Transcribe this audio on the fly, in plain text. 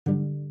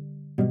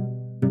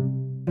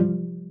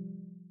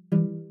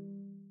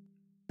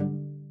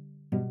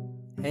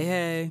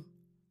Hey,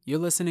 you're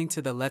listening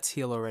to the Let's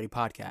Heal Already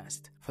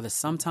podcast for the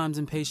sometimes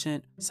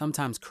impatient,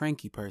 sometimes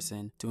cranky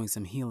person doing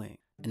some healing.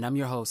 And I'm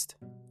your host,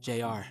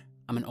 JR.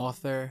 I'm an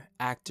author,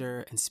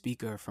 actor, and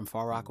speaker from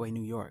Far Rockaway,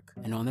 New York.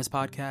 And on this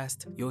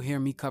podcast, you'll hear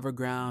me cover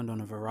ground on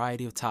a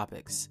variety of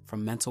topics,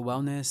 from mental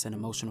wellness and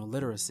emotional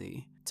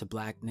literacy, to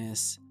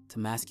blackness, to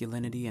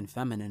masculinity and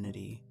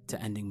femininity,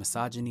 to ending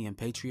misogyny and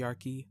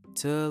patriarchy,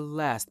 to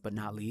last but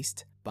not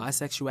least,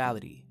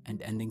 bisexuality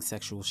and ending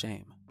sexual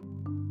shame.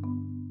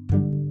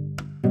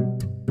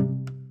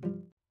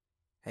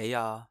 Hey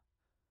y'all.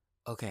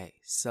 Okay,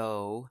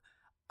 so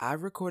I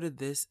recorded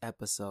this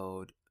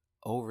episode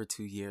over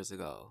 2 years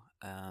ago.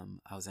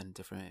 I was in a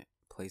different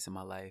place in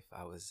my life.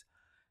 I was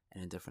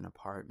in a different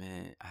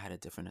apartment. I had a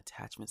different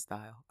attachment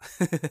style.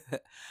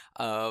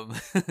 um,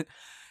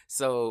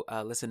 so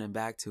listening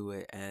back to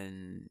it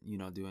and,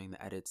 doing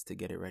the edits to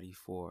get it ready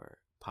for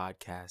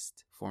podcast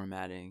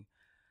formatting,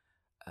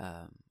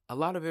 a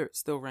lot of it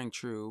still rang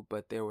true,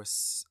 but there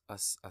was a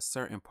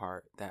certain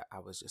part that I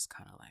was just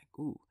kind of like,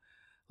 ooh,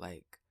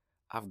 like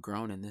I've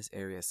grown in this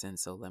area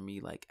since, so let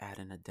me like add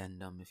an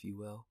addendum, if you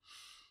will.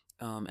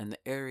 And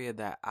the area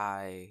that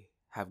I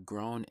have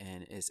grown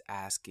in is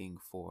asking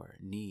for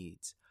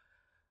needs.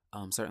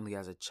 Certainly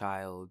as a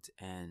child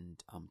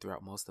and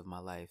throughout most of my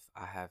life,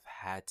 I have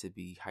had to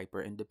be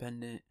hyper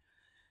independent.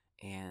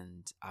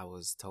 And I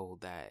was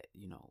told that,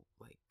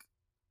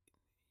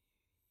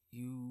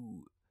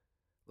 you,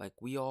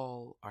 we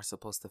all are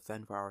supposed to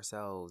fend for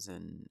ourselves,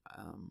 and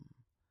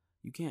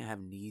you can't have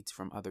needs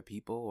from other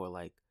people, or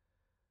like,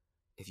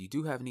 if you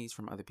do have needs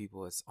from other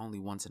people, it's only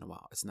once in a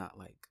while. It's not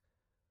like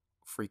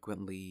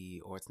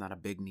frequently, or it's not a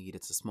big need.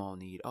 It's a small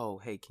need. Oh,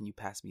 hey, can you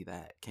pass me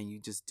that? Can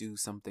you just do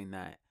something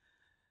that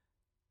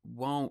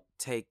won't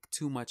take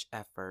too much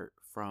effort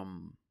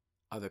from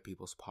other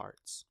people's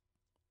parts?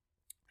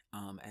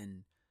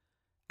 And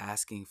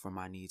asking for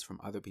my needs from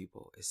other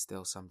people is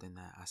still something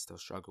that I still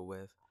struggle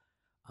with.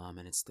 And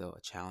it's still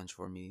a challenge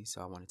for me.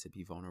 So I wanted to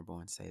be vulnerable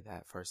and say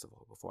that first of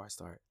all, before I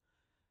start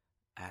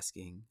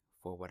asking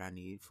for what I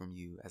need from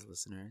you as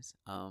listeners.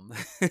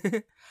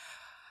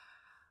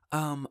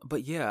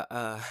 But yeah,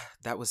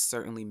 that was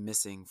certainly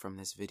missing from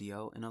this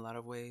video in a lot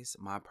of ways.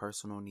 My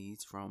personal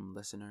needs from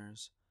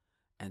listeners,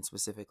 and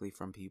specifically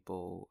from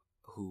people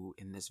who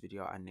in this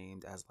video I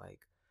named as like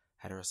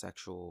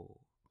heterosexual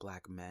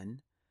black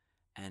men.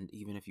 And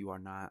even if you are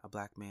not a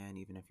black man,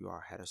 even if you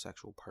are a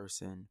heterosexual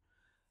person,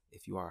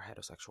 if you are a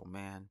heterosexual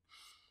man,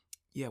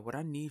 yeah, what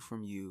I need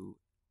from you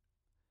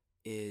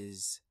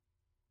is,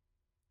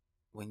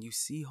 when you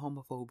see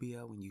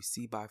homophobia, when you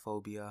see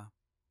biphobia,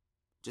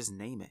 just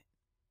name it.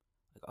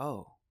 Like,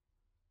 oh,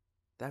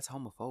 that's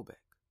homophobic.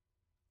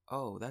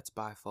 Oh, that's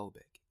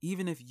biphobic.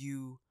 Even if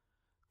you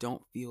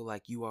don't feel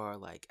like you are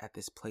like at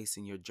this place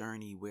in your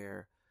journey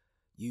where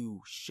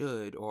you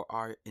should or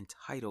are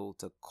entitled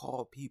to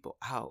call people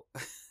out.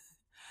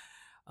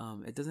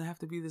 It doesn't have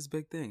to be this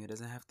big thing. It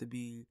doesn't have to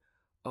be,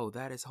 oh,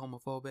 that is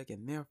homophobic,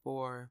 and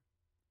therefore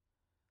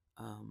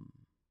um,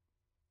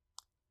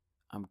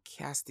 I'm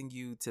casting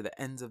you to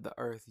the ends of the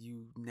earth.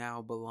 You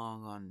now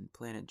belong on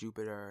planet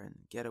Jupiter and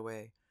get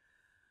away.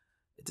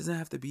 It doesn't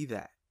have to be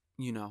that,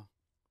 you know.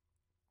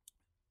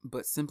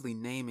 But simply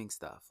naming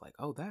stuff like,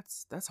 oh,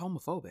 that's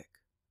homophobic.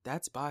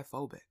 That's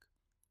biphobic.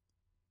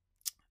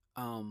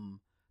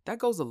 That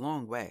goes a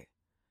long way.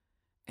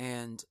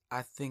 And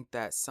I think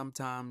that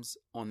sometimes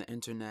on the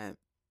internet,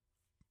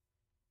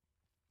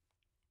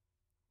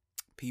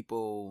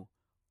 people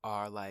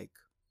are like,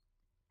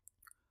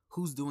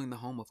 who's doing the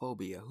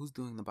homophobia? Who's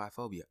doing the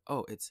biphobia?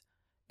 Oh, it's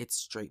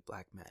straight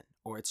black men,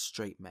 or it's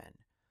straight men.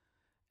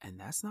 And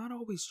that's not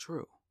always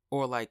true.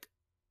 Or like,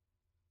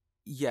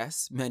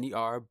 yes, many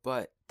are,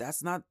 but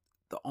that's not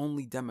the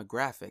only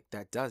demographic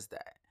that does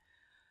that.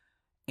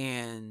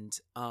 And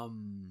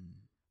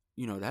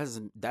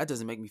that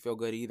doesn't make me feel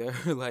good either.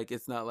 Like,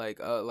 it's not like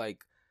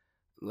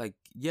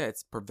yeah,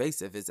 it's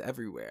pervasive. It's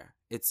everywhere.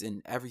 It's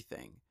in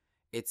everything.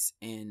 It's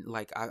in,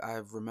 like,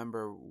 I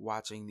remember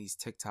watching these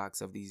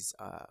TikToks of these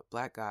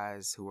black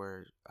guys who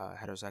were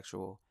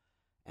heterosexual,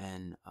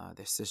 and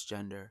they're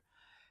cisgender,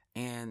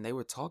 and they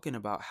were talking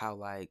about how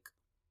like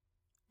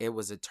it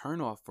was a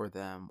turnoff for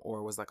them, or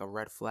it was like a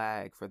red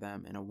flag for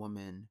them in a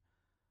woman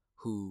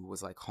who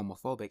was like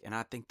homophobic. And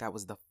I think that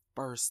was the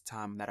first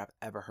time that I've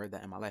ever heard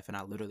that in my life. And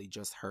I literally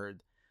just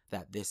heard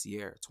that this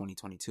year,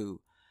 2022.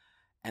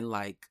 And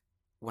like,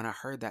 when I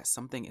heard that,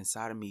 something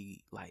inside of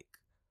me like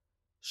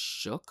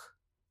shook,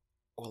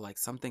 or like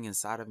something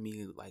inside of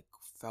me like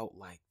felt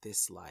like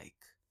this, like,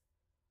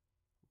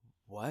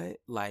 what?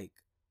 Like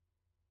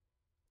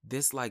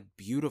this like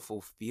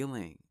beautiful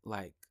feeling,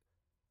 like,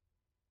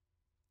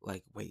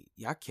 wait,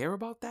 y'all care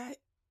about that?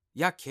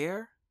 Y'all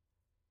care?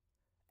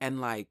 And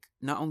like,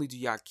 not only do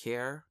y'all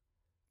care,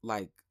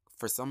 like,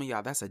 for some of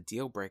y'all, that's a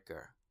deal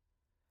breaker.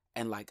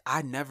 And like,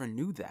 I never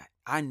knew that.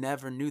 I've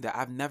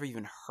never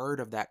even heard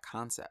of that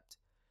concept.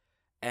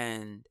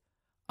 And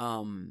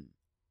I'm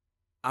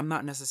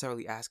not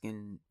necessarily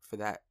asking for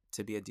that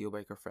to be a deal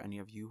breaker for any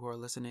of you who are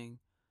listening,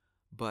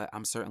 but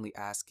I'm certainly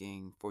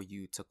asking for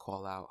you to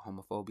call out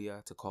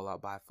homophobia, to call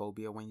out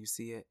biphobia when you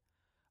see it.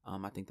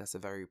 I think that's a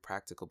very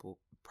practical,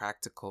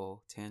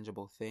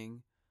 tangible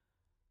thing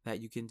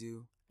that you can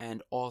do.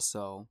 And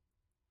also,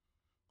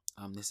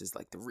 this is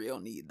like the real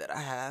need that I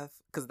have,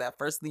 because that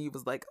first need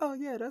was like, oh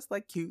yeah, that's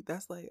like cute.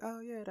 That's like, oh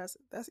yeah,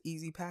 that's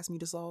easy. Pass me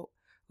the salt.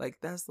 Like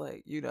that's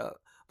like, you know.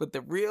 But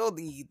the real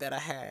need that I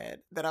had,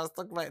 that I was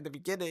talking about in the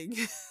beginning,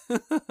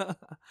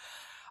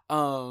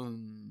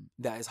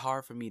 that is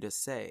hard for me to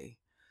say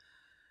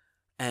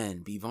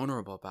and be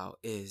vulnerable about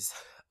is,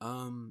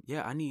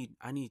 yeah, I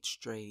need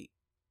straight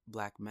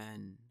black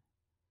men,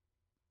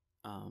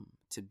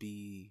 to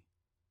be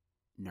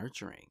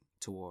nurturing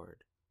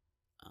toward,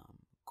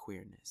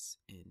 queerness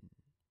in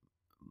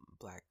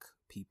black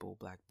people,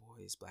 black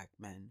boys, black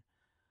men,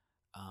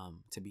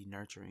 to be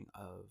nurturing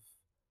of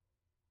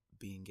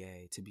being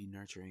gay, to be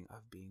nurturing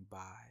of being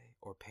bi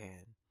or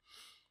pan,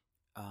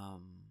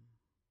 um,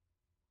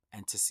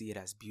 and to see it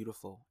as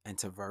beautiful and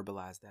to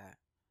verbalize that.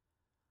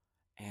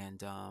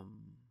 And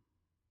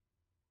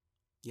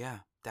yeah,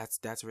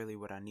 that's really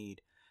what I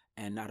need.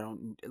 And I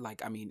don't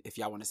like, I mean, if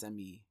y'all want to send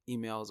me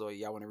emails or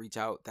y'all want to reach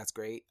out, that's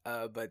great.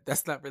 But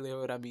that's not really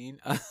what I mean.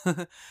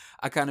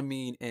 I kind of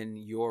mean in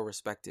your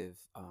respective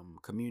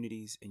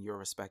communities, in your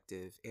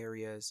respective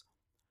areas.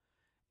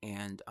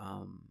 And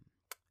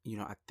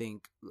I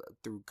think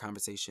through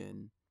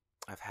conversation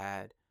I've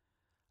had,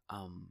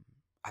 um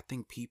I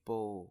think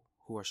people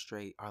who are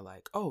straight are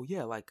like, oh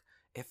yeah, like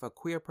if a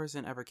queer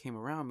person ever came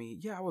around me,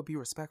 yeah, I would be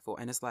respectful.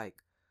 And it's like,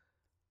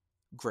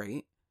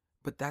 great,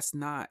 but that's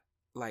not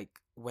like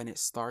when it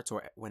starts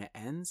or when it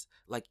ends.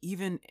 Like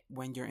even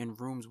when you're in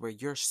rooms where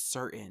you're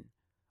certain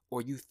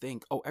or you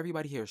think, oh,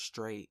 everybody here is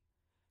straight,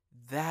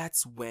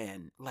 that's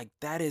when, like,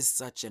 that is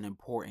such an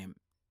important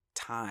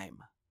time.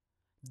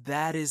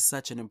 That is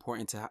such an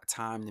important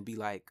time to be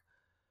like,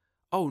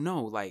 oh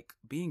no, like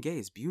being gay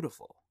is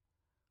beautiful.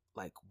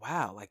 Like,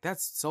 wow, like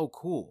that's so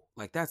cool.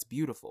 Like that's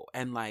beautiful.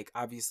 And like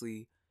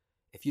obviously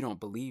if you don't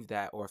believe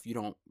that, or if you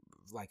don't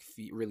like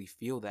really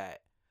feel that,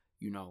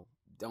 you know,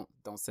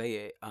 don't say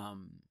it.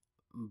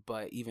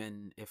 But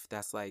even if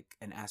that's like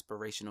an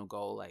aspirational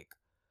goal, like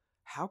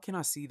how can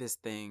I see this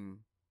thing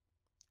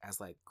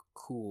as like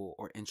cool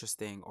or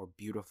interesting or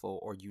beautiful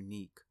or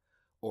unique,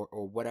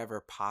 or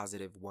whatever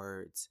positive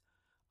words?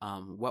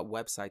 What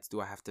websites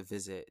do I have to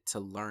visit to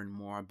learn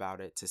more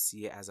about it, to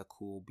see it as a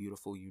cool,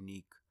 beautiful,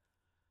 unique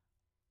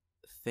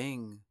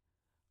thing,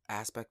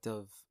 aspect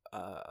of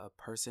a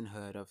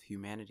personhood, of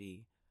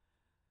humanity?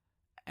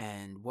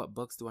 And what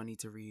books do I need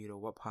to read, or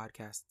what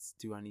podcasts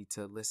do I need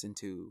to listen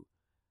to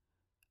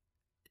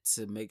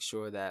make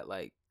sure that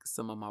like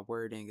some of my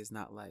wording is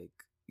not like,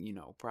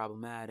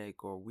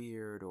 problematic or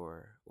weird,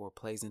 or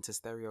plays into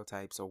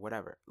stereotypes or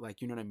whatever,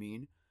 like, you know what I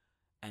mean?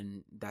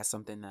 And that's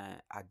something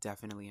that I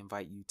definitely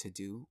invite you to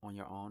do on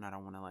your own. I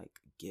don't want to like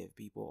give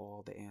people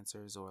all the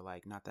answers, or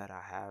like, not that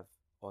I have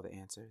all the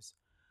answers.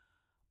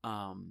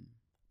 um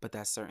but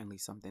that's certainly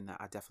something that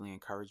I definitely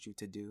encourage you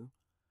to do.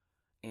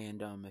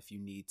 And if you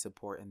need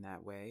support in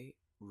that way,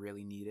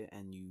 really need it,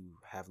 and you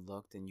have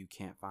looked and you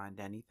can't find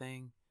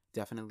anything,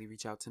 definitely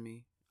reach out to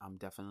me. I'm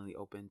definitely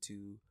open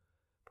to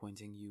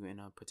pointing you in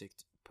a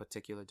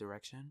particular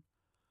direction.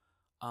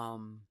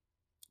 Um,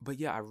 but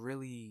yeah, I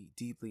really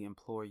deeply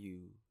implore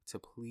you to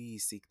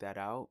please seek that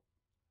out,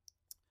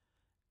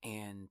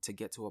 and to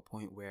get to a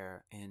point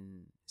where,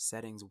 in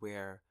settings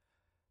where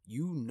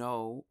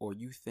or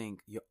you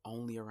think you're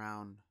only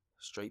around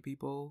straight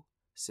people,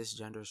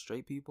 cisgender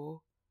straight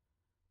people,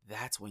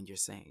 that's when you're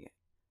saying it.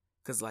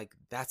 Because like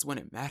that's when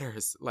it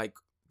matters. Like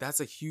that's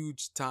a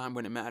huge time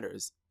when it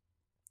matters.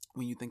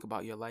 When you think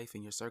about your life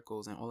and your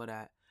circles and all of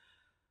that,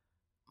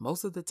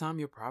 most of the time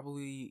you're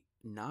probably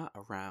not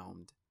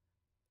around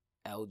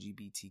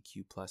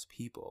LGBTQ plus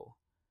people.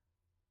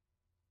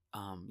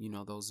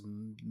 Those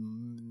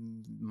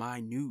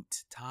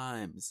minute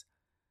times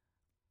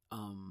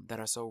that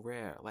are so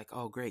rare. Like,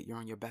 oh great, you're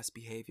on your best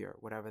behavior,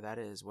 whatever that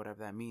is, whatever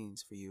that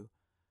means for you.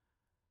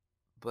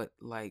 But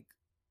like,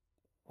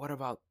 what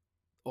about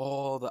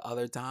all the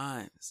other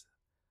times?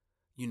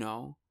 You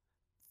know?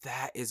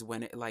 That is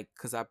when it, like,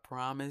 because I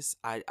promise,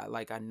 I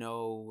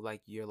know,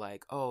 like, you're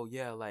like, oh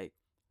yeah, like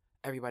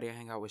everybody I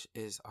hang out with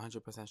is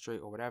 100%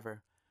 straight or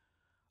whatever.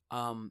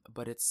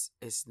 But it's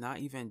not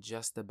even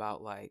just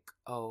about like,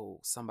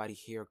 oh, somebody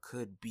here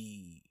could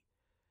be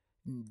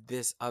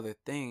this other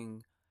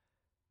thing.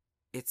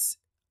 It's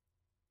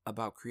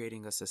about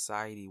creating a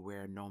society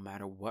where no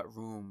matter what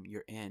room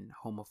you're in,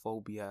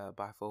 homophobia,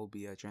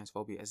 biphobia,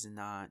 transphobia is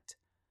not,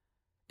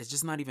 it's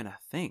just not even a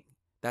thing.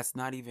 That's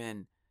not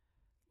even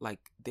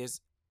like,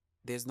 there's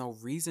no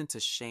reason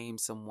to shame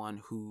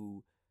someone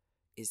who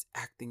is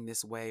acting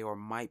this way, or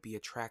might be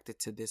attracted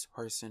to this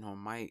person, or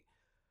might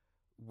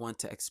want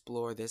to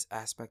explore this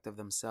aspect of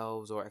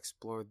themselves, or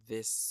explore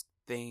this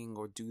thing,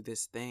 or do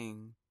this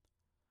thing.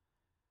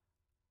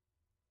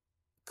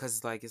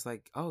 Because like, it's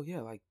like, oh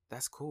yeah, like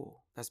that's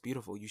cool, that's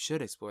beautiful, you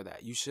should explore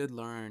that, you should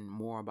learn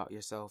more about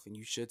yourself, and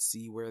you should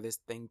see where this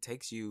thing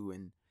takes you,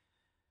 and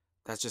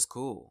that's just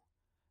cool.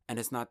 And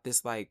it's not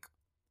this like,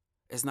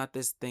 it's not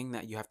this thing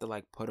that you have to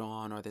like put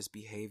on, or this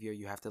behavior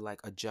you have to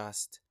like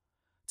adjust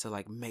to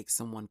like make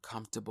someone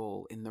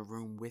comfortable in the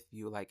room with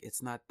you. Like,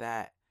 it's not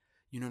that.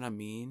 You know what I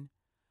mean?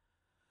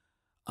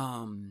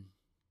 Um,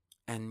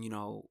 and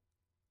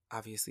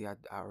obviously I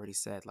already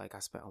said, like, I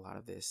spent a lot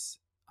of this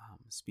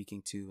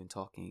speaking to and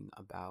talking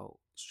about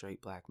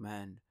straight black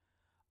men.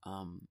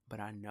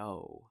 But I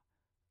know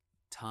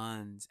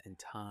tons and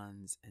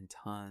tons and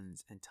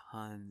tons and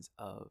tons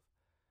of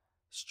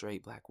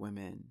straight black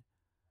women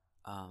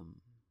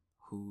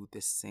who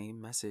this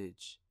same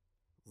message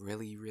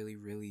really, really,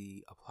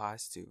 really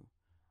applies to.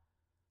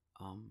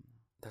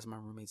 That's my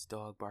roommate's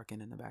dog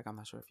barking in the back. I'm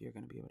not sure if you're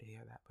gonna be able to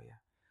hear that, but yeah.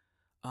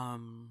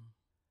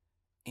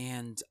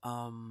 And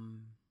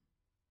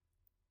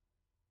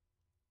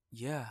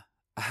yeah,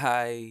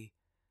 I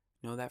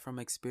know that from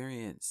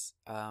experience.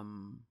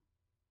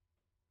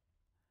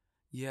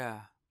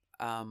 Yeah.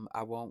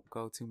 I won't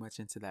go too much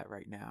into that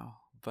right now,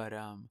 but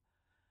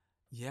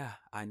yeah,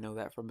 I know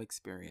that from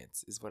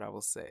experience is what I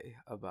will say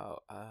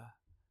about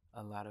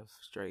a lot of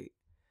straight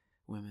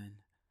women.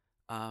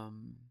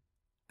 Um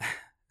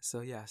so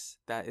yes,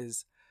 that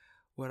is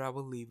what I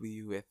will leave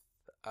you with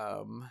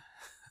um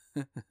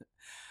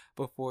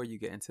before you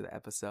get into the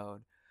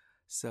episode.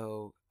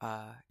 So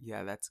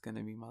yeah, that's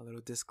gonna be my little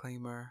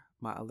disclaimer,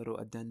 my little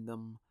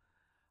addendum.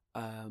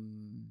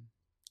 And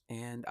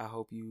I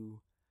hope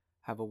you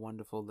have a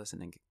wonderful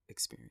listening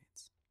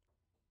experience.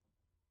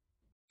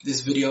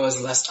 This video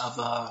is less of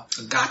a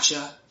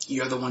gotcha,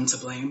 you're the one to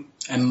blame,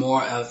 and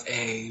more of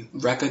a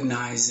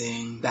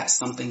recognizing that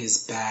something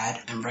is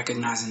bad and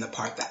recognizing the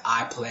part that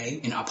I play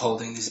in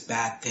upholding this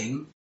bad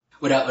thing.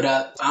 What up, what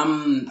up?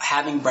 I'm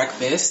having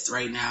breakfast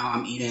right now.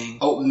 I'm eating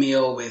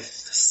oatmeal with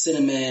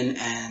cinnamon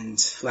and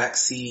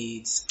flax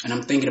seeds. And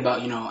I'm thinking about,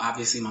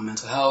 obviously my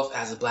mental health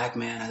as a black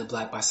man, as a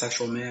black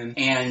bisexual man.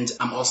 And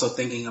I'm also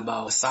thinking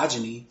about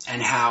misogyny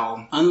and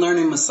how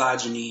unlearning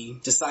misogyny,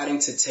 deciding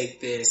to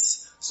take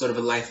this sort of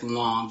a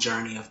lifelong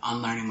journey of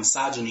unlearning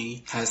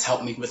misogyny has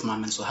helped me with my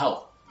mental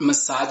health.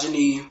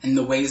 Misogyny and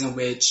the ways in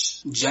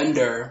which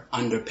gender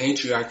under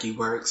patriarchy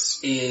works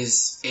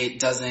is it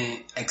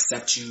doesn't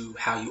accept you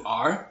how you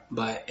are,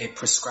 but it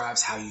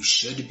prescribes how you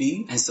should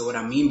be. And so what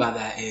I mean by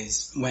that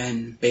is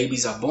when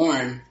babies are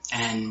born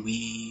and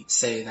we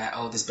say that,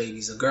 oh, this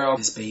baby's a girl,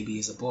 this baby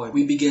is a boy,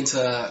 we begin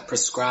to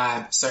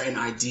prescribe certain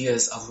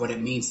ideas of what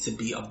it means to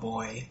be a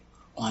boy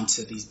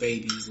onto these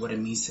babies, what it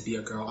means to be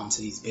a girl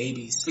onto these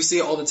babies. We see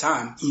it all the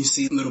time. You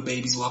see little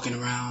babies walking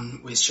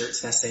around with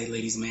shirts that say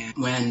ladies man.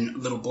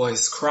 When little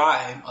boys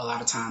cry, a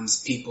lot of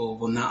times people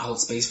will not hold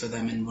space for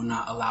them and will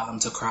not allow them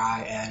to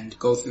cry and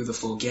go through the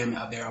full gamut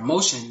of their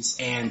emotions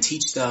and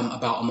teach them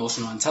about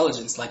emotional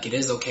intelligence. Like, it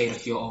is okay to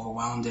feel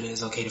overwhelmed, it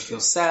is okay to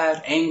feel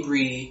sad,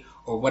 angry,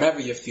 or whatever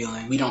you're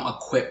feeling. We don't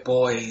equip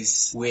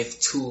boys with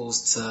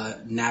tools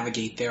to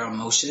navigate their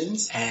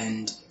emotions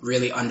and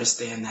really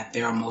understand that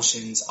their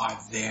emotions are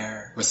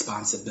their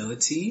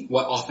responsibility.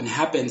 What often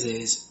happens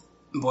is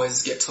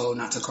boys get told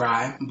not to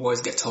cry,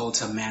 boys get told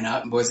to man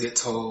up, boys get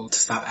told to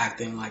stop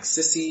acting like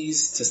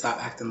sissies, to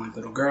stop acting like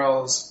little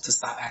girls, to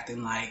stop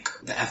acting like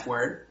the F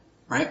word,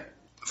 right?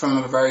 From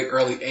a very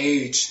early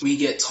age, we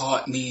get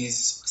taught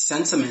these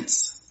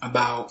sentiments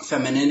about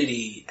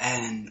femininity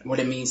and what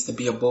it means to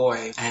be a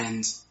boy,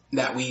 and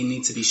that we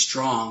need to be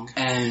strong,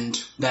 and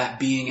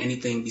that being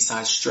anything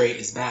besides straight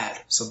is bad.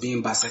 So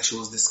being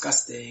bisexual is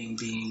disgusting,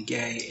 being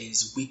gay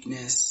is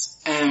weakness.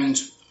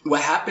 And what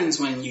happens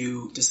when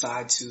you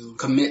decide to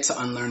commit to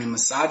unlearning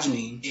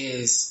misogyny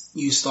is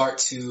you start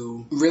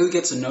to really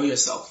get to know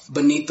yourself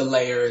beneath the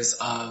layers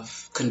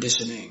of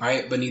conditioning,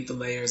 right? Beneath the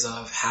layers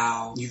of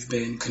how you've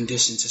been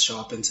conditioned to show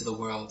up into the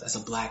world as a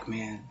black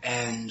man,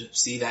 and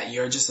see that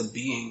you're just a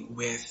being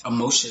with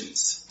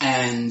emotions.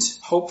 And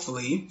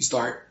hopefully you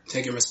start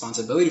taking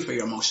responsibility for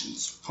your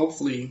emotions.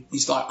 Hopefully you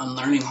start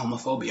unlearning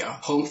homophobia.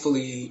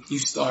 Hopefully you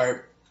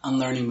start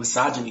unlearning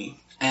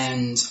misogyny.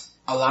 And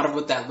a lot of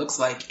what that looks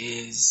like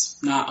is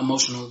not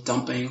emotional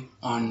dumping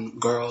on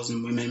girls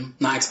and women,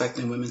 not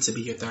expecting women to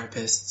be your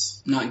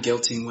therapists, not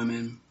guilting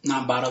women,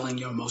 not bottling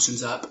your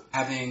emotions up,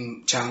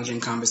 having challenging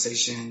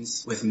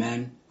conversations with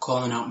men,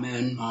 calling out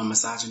men on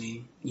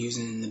misogyny,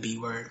 using the B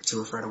word to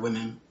refer to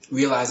women,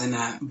 realizing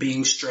that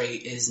being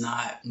straight is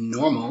not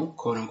normal,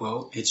 quote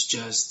unquote. It's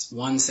just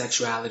one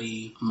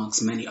sexuality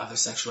amongst many other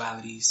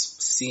sexualities.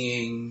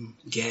 Seeing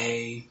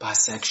gay,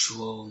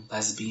 bisexual,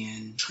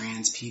 lesbian,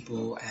 trans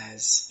people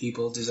as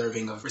people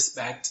deserving of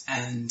respect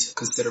and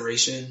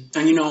consideration.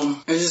 And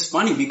it's just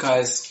funny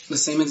because the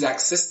same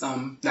exact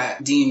system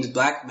that deemed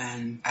black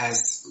men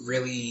as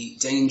really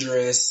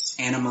dangerous,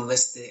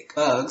 animalistic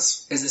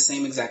thugs is the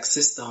same exact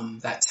system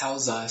that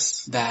tells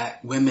us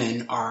that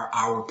women are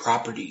our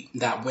property,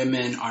 that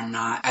women are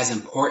not as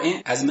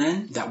important as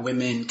men, that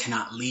women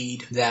cannot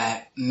lead,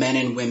 that men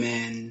and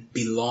women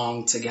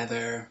belong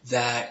together,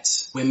 that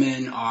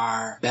women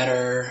are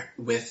better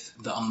with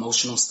the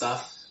emotional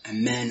stuff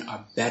and men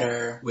are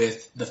better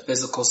with the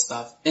physical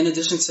stuff. In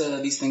addition to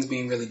these things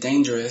being really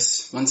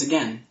dangerous, once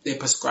again, they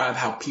prescribe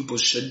how people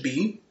should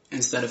be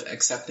instead of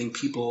accepting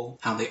people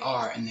how they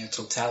are in their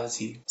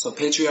totality. So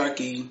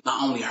patriarchy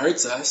not only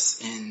hurts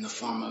us in the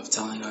form of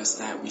telling us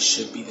that we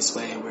should be this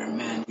way, we're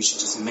men, we should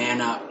just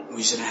man up,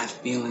 we shouldn't have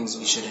feelings,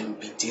 we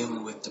shouldn't be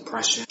dealing with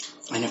depression.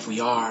 And if we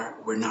are,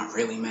 we're not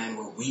really men,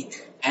 we're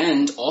weak.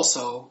 And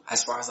also,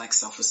 as far as like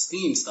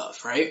self-esteem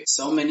stuff, right?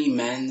 So many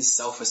men's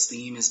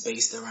self-esteem is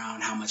based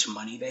around how much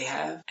money they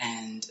have.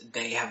 And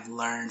they have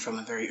learned from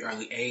a very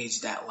early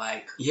age that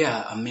like,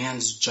 yeah, a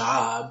man's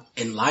job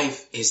in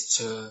life is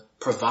to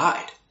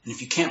provide. And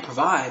if you can't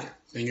provide,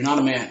 then you're not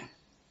a man.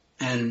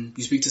 And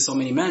you speak to so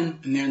many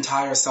men and their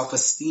entire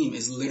self-esteem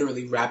is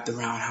literally wrapped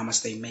around how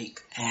much they make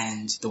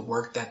and the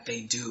work that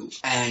they do.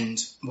 And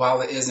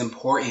while it is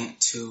important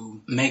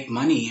to make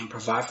money and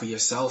provide for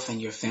yourself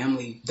and your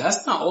family,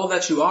 that's not all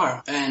that you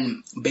are.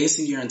 And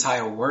basing your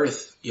entire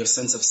worth, your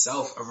sense of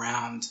self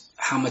around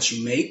how much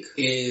you make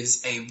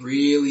is a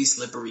really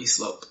slippery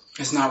slope.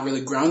 It's not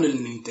really grounded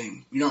in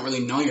anything. You don't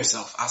really know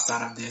yourself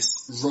outside of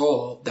this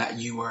role that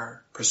you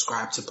were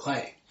prescribed to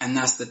play. And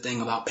that's the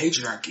thing about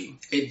patriarchy.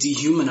 It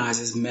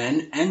dehumanizes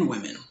men and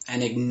women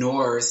and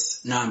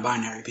ignores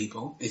non-binary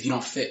people. If you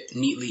don't fit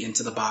neatly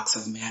into the box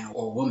of man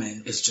or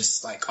woman, it's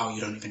just like, oh, you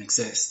don't even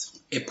exist.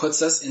 It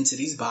puts us into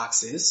these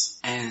boxes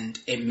and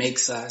it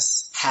makes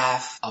us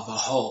half of a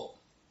whole.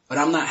 But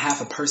I'm not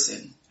half a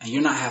person and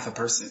you're not half a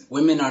person.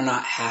 Women are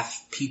not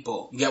half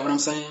people. You get what I'm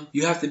saying?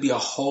 You have to be a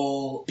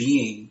whole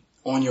being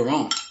on your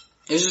own.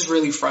 It's just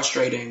really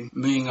frustrating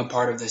being a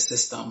part of this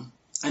system.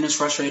 And it's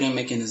frustrating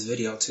making this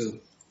video too.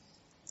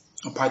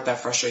 A part that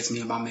frustrates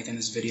me about making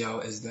this video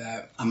is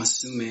that I'm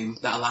assuming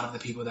that a lot of the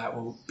people that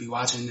will be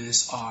watching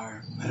this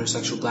are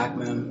heterosexual black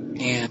men.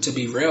 And to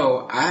be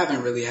real, I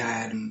haven't really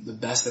had the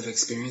best of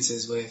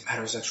experiences with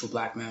heterosexual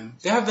black men.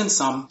 There have been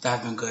some that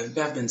have been good.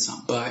 There have been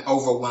some. But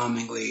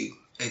overwhelmingly,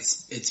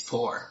 it's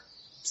poor.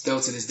 Still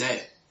to this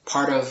day.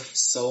 Part of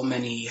so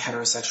many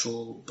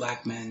heterosexual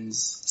black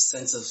men's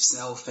sense of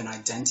self and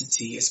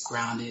identity is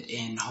grounded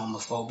in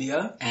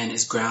homophobia and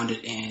is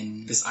grounded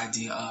in this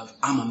idea of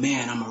I'm a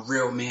man, I'm a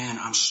real man,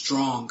 I'm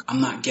strong, I'm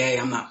not gay,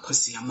 I'm not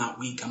pussy, I'm not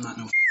weak, I'm not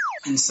no.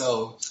 And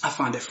so I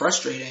find it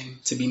frustrating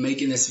to be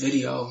making this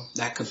video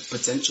that could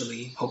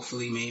potentially,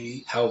 hopefully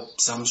maybe,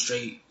 help some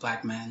straight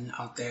black men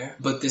out there.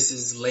 But this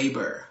is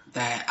labor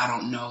that I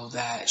don't know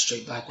that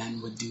straight black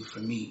men would do for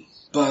me.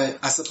 But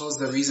I suppose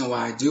the reason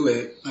why I do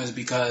it is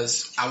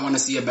because I want to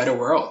see a better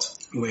world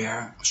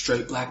where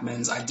straight black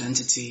men's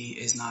identity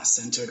is not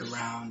centered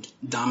around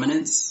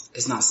dominance.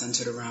 It's not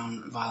centered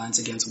around violence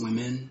against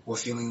women or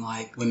feeling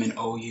like women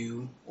owe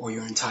you or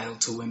you're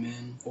entitled to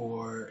women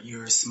or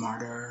you're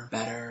smarter,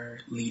 better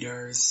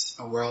leaders.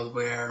 A world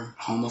where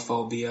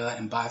homophobia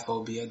and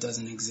biphobia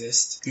doesn't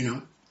exist, you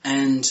know?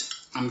 And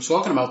I'm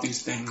talking about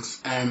these things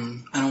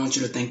and I don't want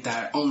you to think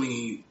that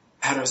only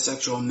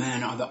heterosexual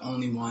men are the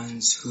only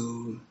ones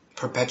who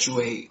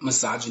perpetuate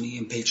misogyny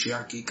and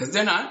patriarchy, because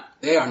they're not.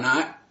 They are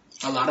not.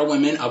 A lot of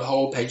women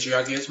uphold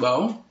patriarchy as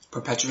well,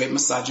 perpetuate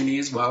misogyny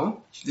as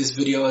well. This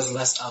video is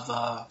less of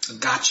a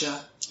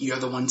gotcha, you're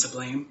the one to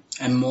blame,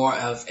 and more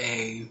of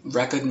a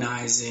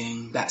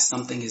recognizing that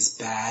something is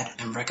bad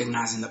and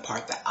recognizing the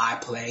part that I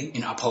play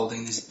in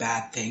upholding this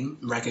bad thing,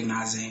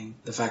 recognizing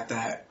the fact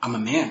that I'm a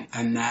man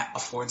and that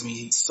affords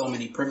me so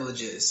many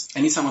privileges.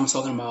 Anytime I'm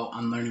talking about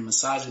unlearning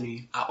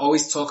misogyny, I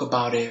always talk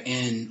about it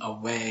in a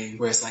way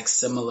where it's like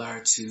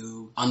similar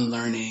to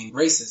unlearning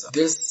racism.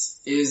 This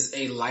is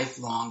a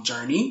lifelong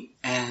journey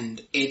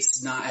and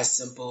it's not as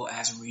simple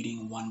as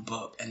reading one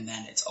book and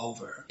then it's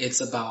over.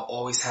 It's about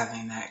always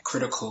having that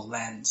critical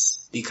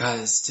lens,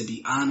 because to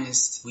be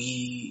honest,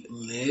 we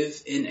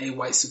live in a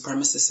white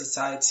supremacist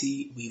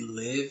society. We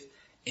live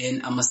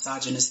in a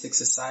misogynistic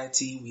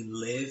society. We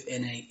live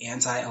in an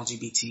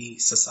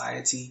anti-LGBT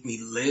society.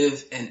 We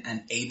live in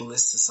an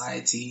ableist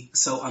society.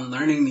 So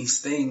unlearning these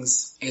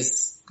things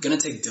is going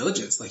to take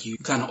diligence. Like you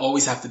kind of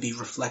always have to be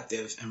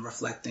reflective and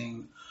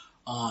reflecting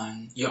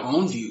on your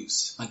own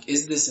views. Like,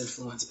 is this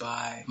influenced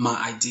by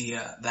my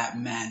idea that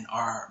men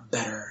are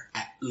better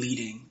at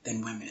leading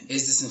than women?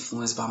 Is this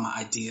influenced by my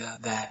idea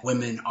that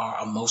women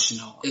are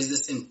emotional? Is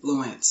this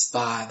influenced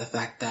by the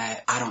fact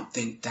that I don't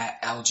think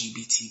that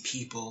LGBT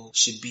people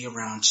should be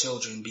around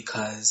children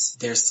because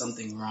there's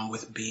something wrong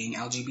with being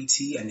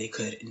LGBT and they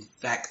could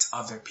infect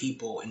other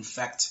people,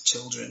 infect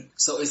children?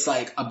 So it's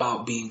like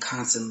about being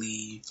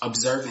constantly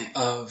observant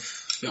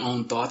of your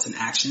own thoughts and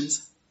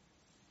actions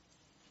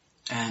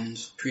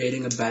and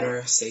creating a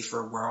better,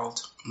 safer world,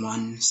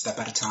 one step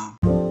at a time.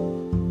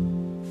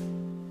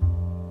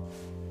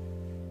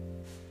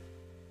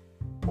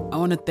 I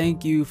want to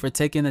thank you for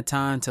taking the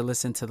time to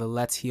listen to the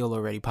Let's Heal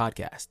Already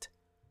podcast.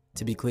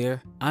 To be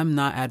clear, I'm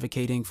not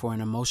advocating for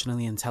an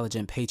emotionally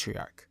intelligent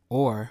patriarch.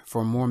 or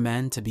for more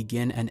men to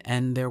begin and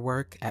end their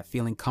work at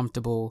feeling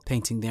comfortable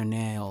painting their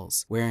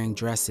nails, wearing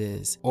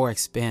dresses, or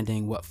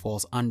expanding what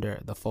falls under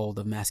the fold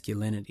of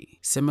masculinity.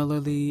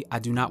 Similarly, I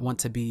do not want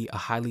to be a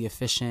highly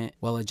efficient,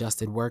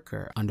 well-adjusted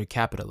worker under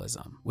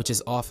capitalism, which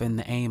is often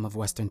the aim of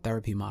Western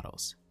therapy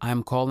models. I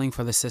am calling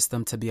for the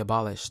system to be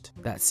abolished.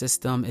 That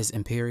system is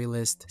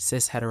imperialist,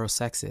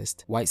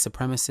 cis-heterosexist, white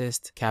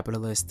supremacist,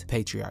 capitalist,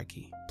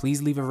 patriarchy.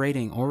 Please leave a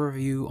rating or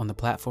review on the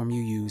platform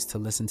you use to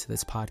listen to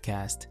this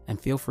podcast, and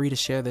feel free to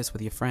share this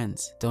with your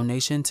friends.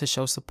 Donation to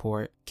show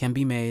support can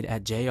be made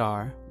at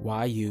JRYUSSUF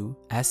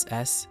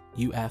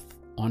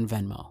on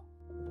Venmo.